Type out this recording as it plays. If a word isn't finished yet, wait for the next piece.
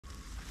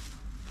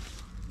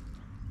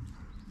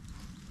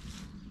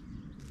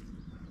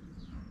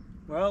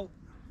Well,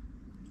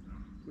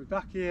 we're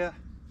back here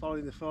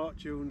following the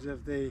fortunes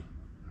of the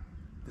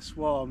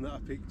swarm that I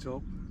picked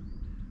up.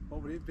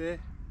 What would it be?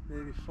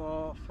 Maybe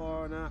four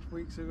and a half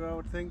weeks ago, I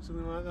would think,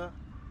 something like that.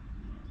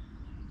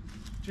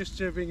 Just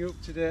to bring you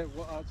up to date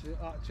what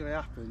actually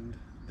happened,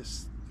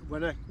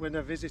 when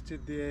I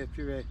visited the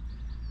apiary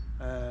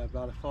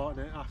about a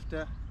fortnight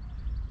after,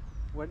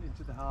 went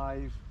into the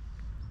hive,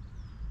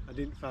 I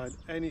didn't find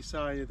any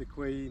sign of the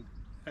queen,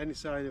 any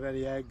sign of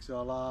any eggs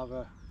or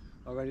larvae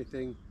or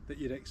anything that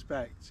you'd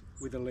expect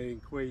with a laying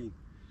queen.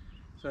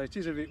 So it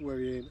is a bit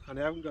worrying, and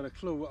I haven't got a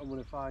clue what I'm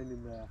going to find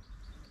in there.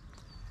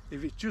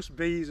 If it's just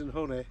bees and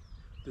honey,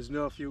 there's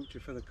no future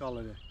for the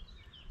colony.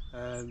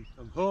 I'm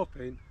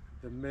hoping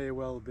there may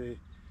well be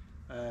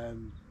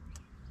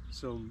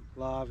some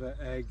larvae,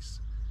 eggs.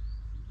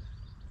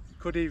 It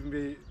could even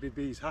be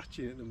bees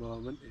hatching at the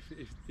moment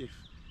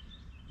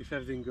if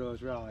everything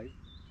goes right.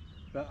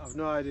 But I've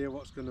no idea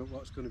what's going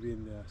to be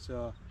in there.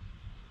 So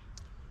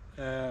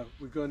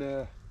we're going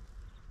to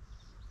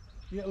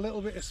get a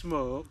little bit of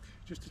smoke,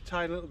 just a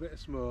tiny little bit of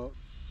smoke,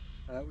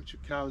 which will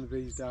calm the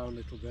bees down a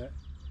little bit.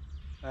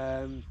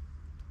 And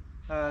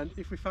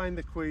if we find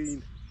the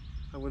queen,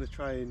 I'm going to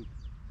try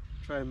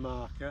and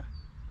mark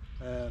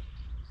her.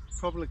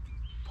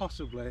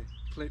 Possibly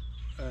clip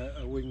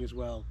a wing as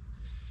well.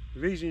 The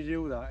reason you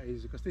do that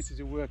is because this is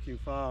a working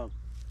farm,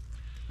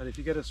 and if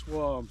you get a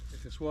swarm,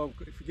 if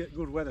you get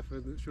good weather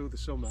through the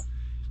summer,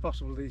 it's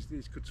possible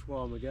these could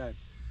swarm again,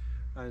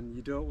 and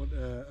you don't want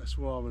a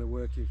swarm on a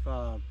working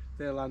farm.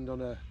 They land on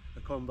a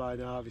combine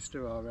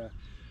harvester or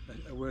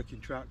a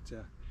working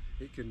tractor,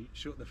 it can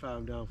shut the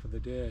farm down for the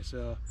day.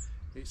 So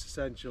it's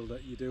essential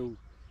that you do,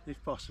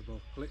 if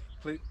possible, clip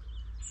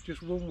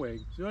just one wing.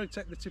 So you only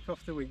take the tip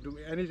off the wing, don't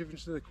make any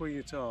difference to the queen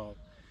at all.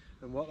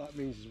 And what that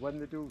means is when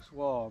they do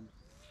swarm,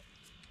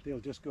 they'll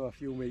just go a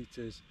few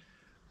metres,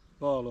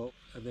 ball up,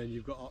 and then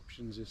you've got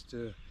options as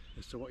to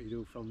what you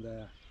do from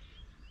there.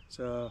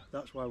 So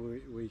that's why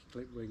we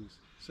clip wings.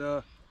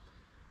 So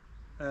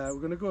we're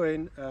going to go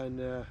in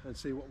and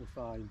see what we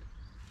find.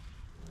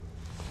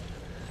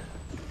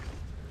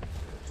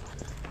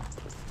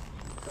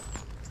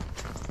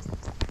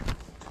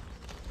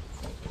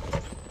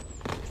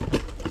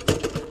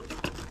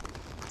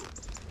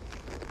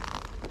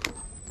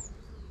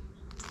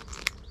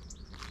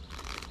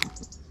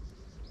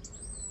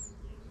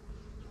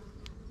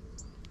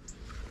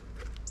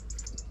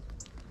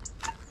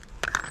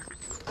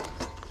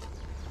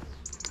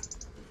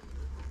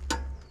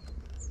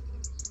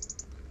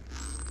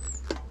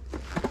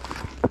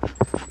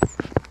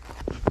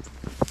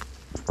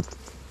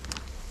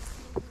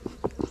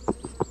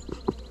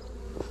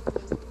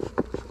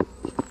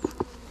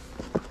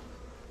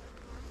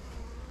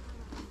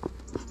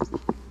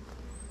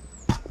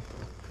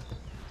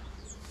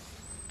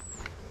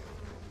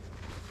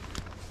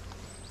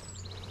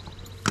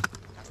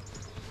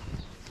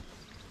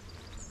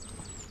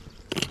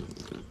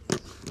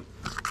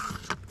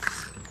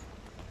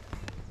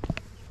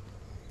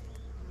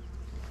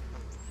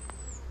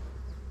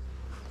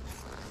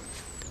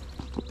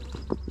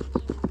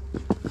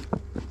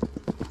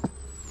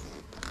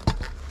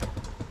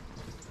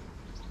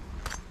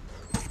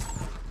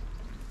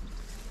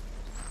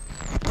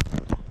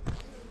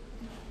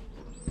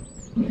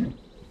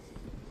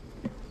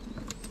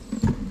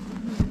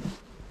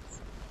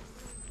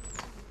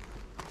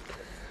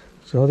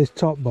 So this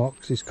top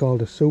box is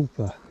called a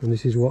super, and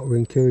this is what we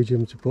encourage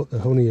them to put the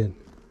honey in.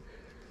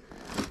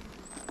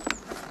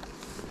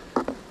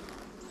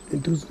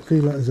 It doesn't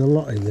feel like there's a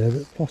lot in there,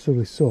 but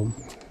possibly some.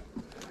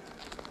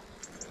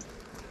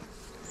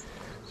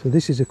 So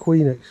this is a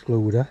queen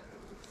excluder,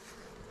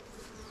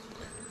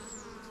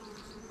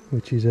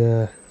 which is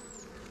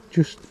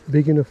just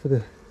big enough for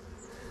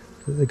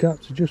the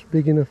gaps are just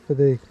big enough for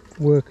the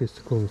workers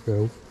to come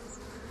through,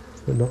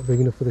 but not big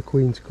enough for the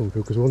queen to come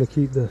through, because we want to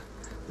keep the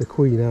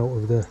queen out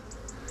of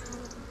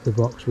the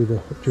box with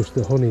just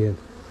the honey in.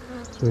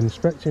 So we're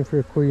inspecting for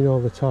a queen all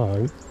the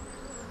time.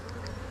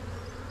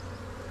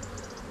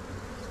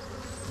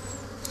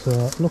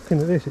 So looking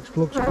at this, it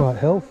looks quite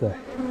healthy.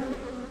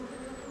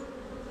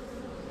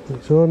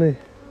 It's only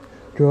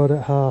drawn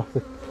at half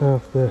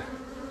the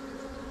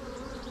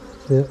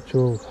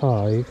actual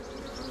hive,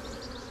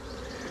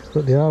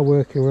 but they are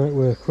working right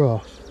way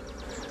across.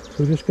 So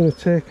we're just going to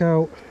take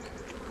out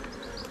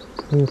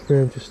one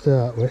frame to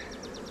start with.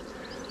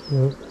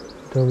 Not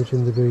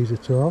damaging the bees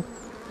at all.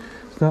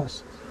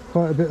 That's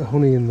quite a bit of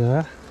honey in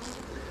there.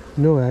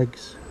 No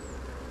eggs,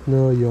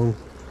 no young.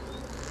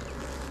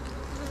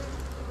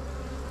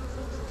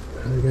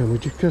 And again, we're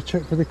just going to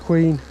check for the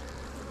queen.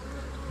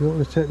 You don't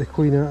want to take the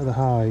queen out of the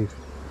hive.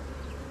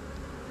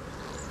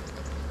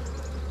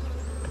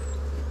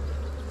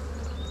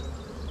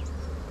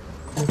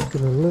 Just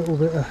get a little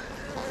bit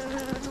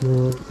of,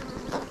 no,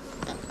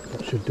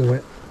 that should do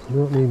it. You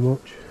don't need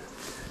much.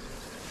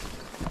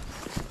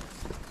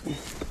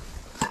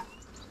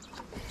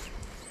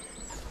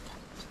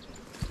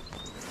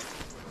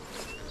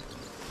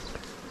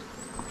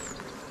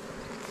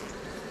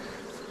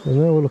 So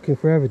now we're looking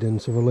for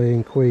evidence of a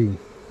laying queen.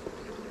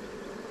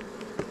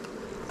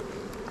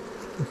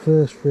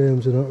 first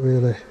frames are not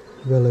really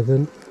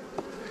relevant,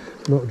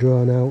 not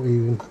drawn out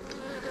even.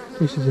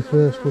 This is the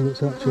first one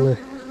that's actually,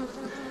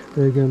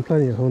 there again,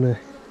 plenty of honey,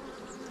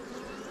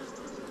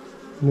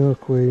 no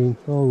queen,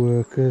 all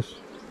workers.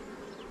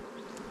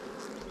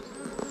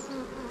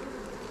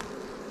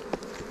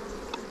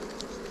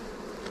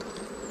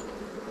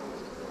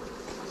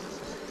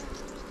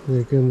 There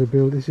again, the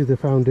build, this is the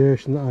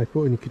foundation that I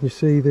put in. Can you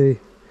see this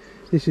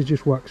is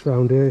just wax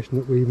foundation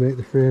that we make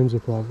the frames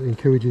up of. It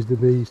encourages the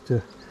bees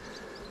to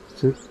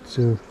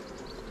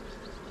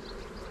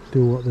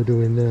do what they're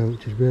doing there,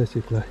 which is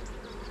basically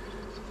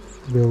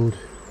build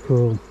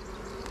comb.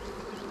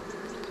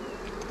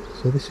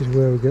 So this is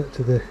where we get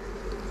to the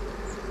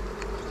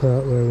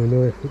part where we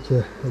know if it's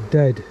a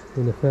dead,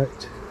 in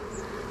effect,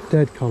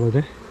 dead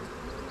colony,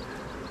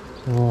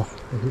 or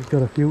if it's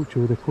got a future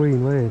with a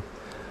queen laying.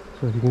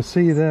 So if you can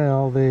see there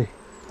all the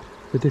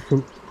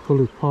different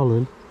coloured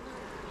pollen,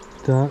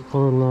 dark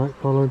pollen, light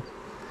pollen,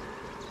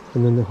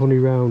 and then the honey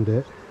round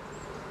it.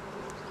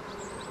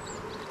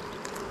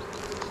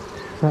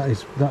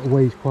 That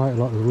weighs quite a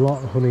lot. There's a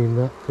lot of honey in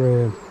that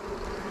frame.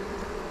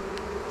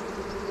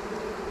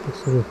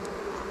 There's sort of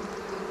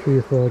 3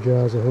 or 4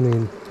 jars of honey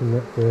in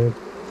that frame.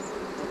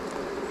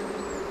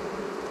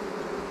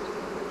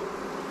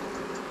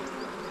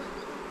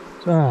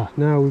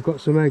 Now we've got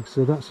some eggs,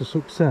 so that's a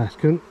success.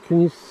 Can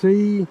you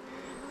see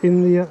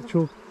in the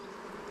actual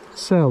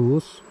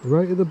cells,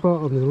 right at the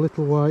bottom, there's a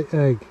little white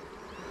egg.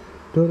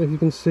 Don't know if you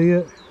can see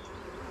it.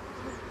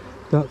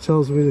 That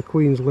tells me the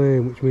queen's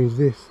laying, which means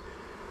this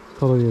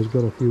colony has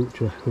got a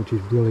future, which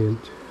is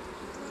brilliant.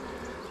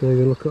 So you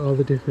can look at all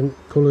the different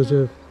colours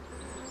of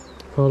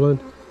pollen.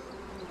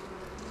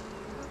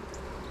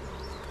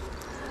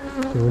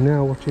 So we're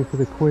now watching for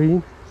the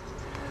queen.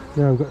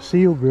 Now we've got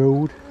seal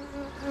brood.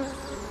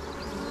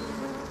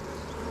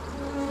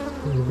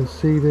 And you can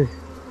see the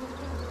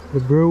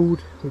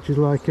brood, which is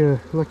like a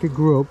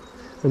grub,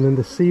 and then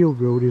the seal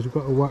brood has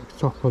got a wax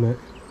top on it.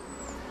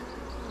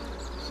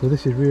 So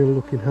this is really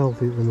looking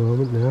healthy at the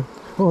moment now.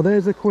 Oh,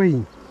 there's the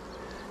queen.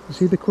 You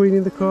see the queen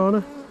in the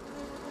corner?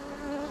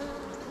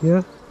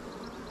 Yeah?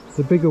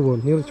 The bigger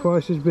one, nearly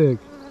twice as big.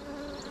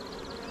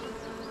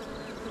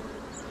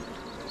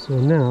 So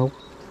now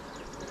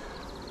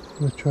I'm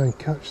going to try and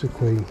catch the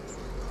queen.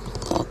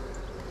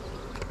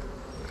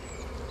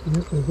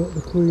 Yep, we've got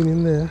the queen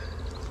in there.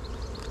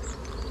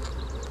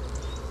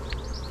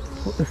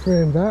 Put the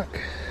frame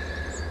back.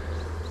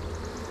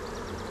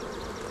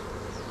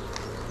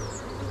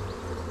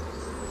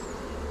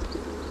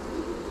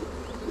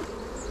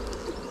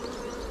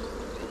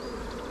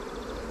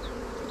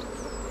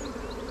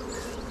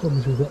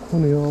 Obviously we've got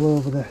honey all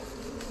over there.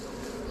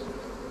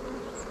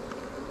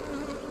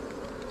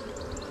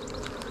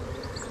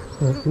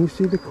 Right, can you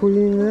see the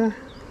queen there?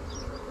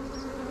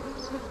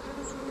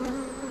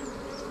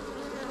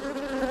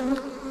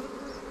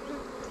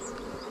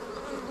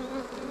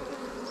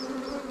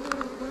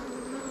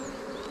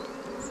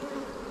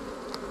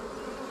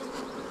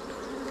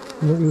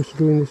 I'm not used to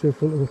doing this in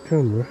front of a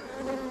camera.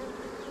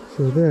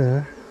 So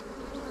there.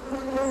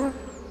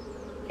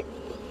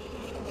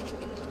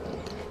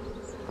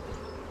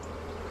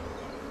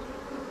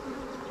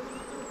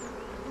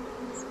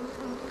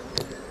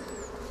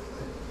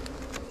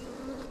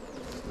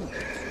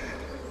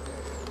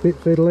 Bit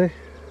fiddly.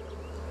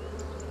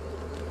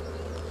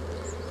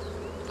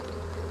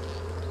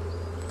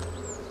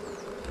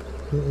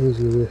 Not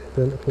easy with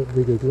then to put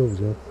bigger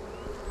gloves on.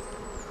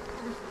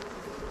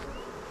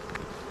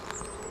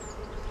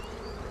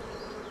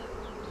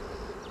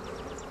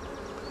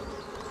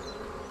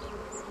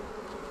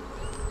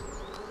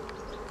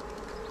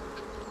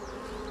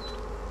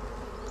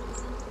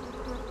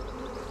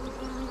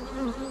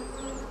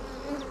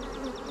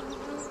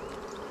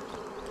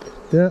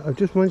 There, I've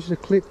just managed to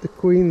clip the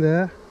queen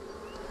there.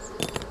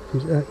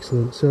 She's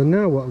excellent. So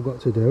now what I've got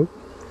to do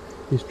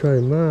is try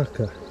and mark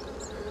her.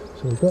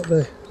 So I've got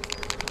the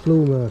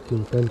blue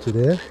marking printed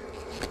here.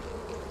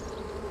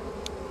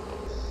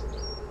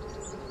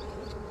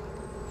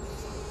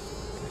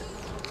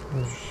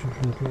 I'll see if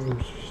I can get you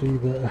to see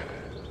better.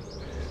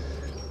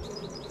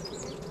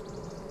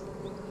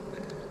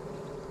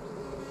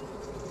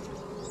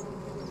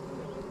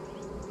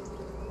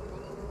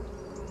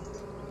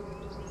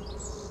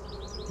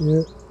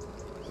 Yeah,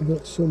 I've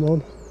got some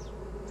on.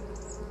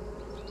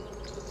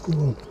 Go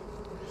on.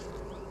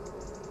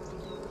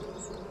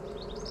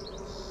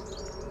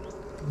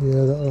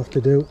 Yeah, that'll have to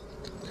do.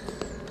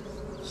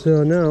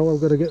 So now I've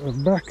got to get her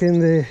back in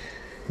the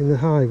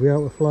hive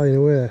without her flying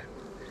away,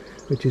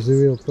 which is the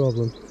real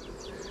problem.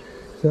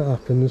 If that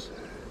happens,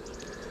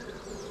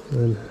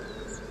 then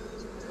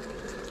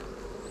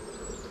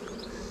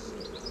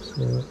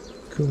so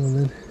come on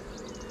then.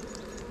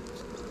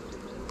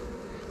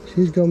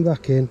 She's gone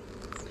back in.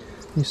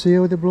 You see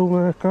her with the blue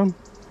mark on?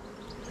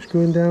 Just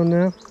going down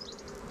now.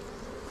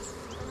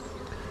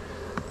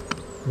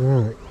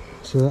 Right,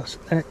 so that's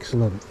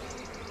excellent.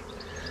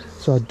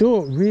 So I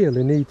don't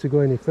really need to go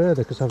any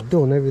further because I've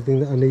done everything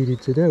that I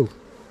needed to do.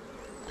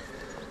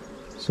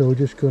 So we're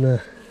just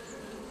gonna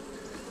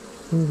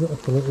Move it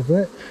up a little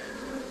bit.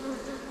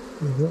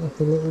 Move it up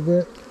a little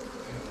bit.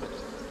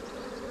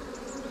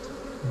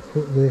 I'll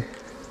put the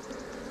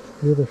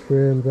other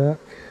frame back.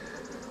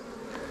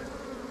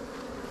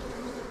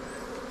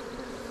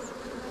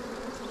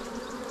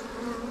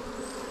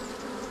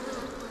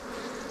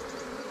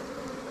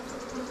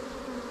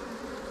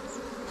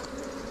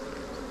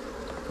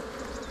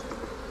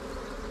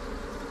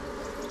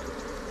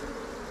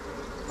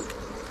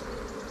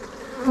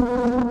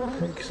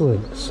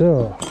 Excellent,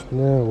 so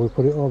now we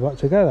put it all back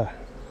together.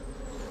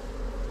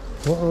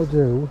 What I'll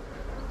do,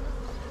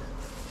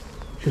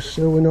 just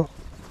so we're not,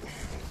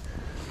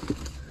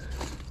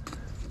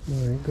 no,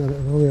 I ain't got it,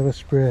 I only have a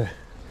spray,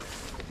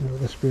 I've got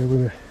the spray with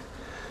me.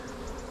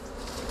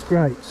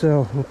 Right,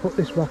 so we'll put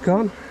this back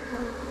on,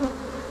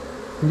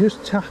 and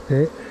just tap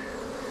it,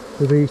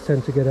 the bees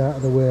tend to get out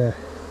of the way.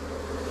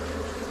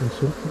 And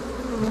so,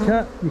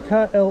 you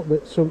can't help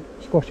but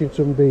squashing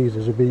some bees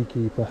as a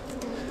beekeeper,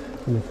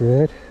 I'm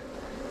afraid.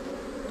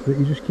 But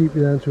you just keep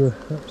it down to an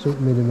absolute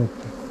minimum.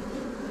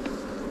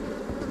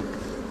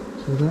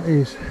 So that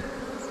is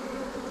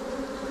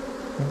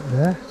right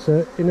there.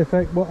 So in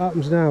effect what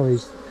happens now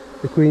is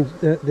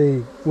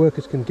the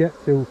workers can get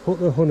through,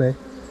 put the honey,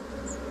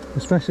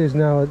 especially as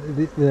now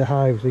the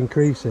hive's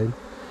increasing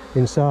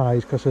in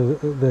size because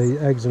of the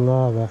eggs and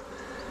larvae.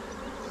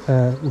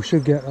 We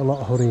should get a lot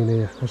of honey in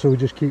here. And so we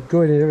just keep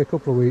going in every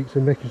couple of weeks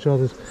and making sure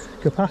there's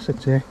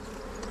capacity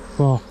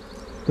for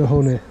the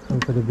honey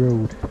and for the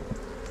brood.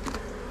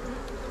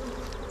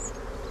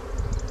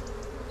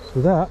 So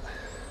that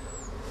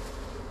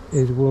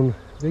is one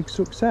big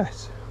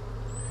success.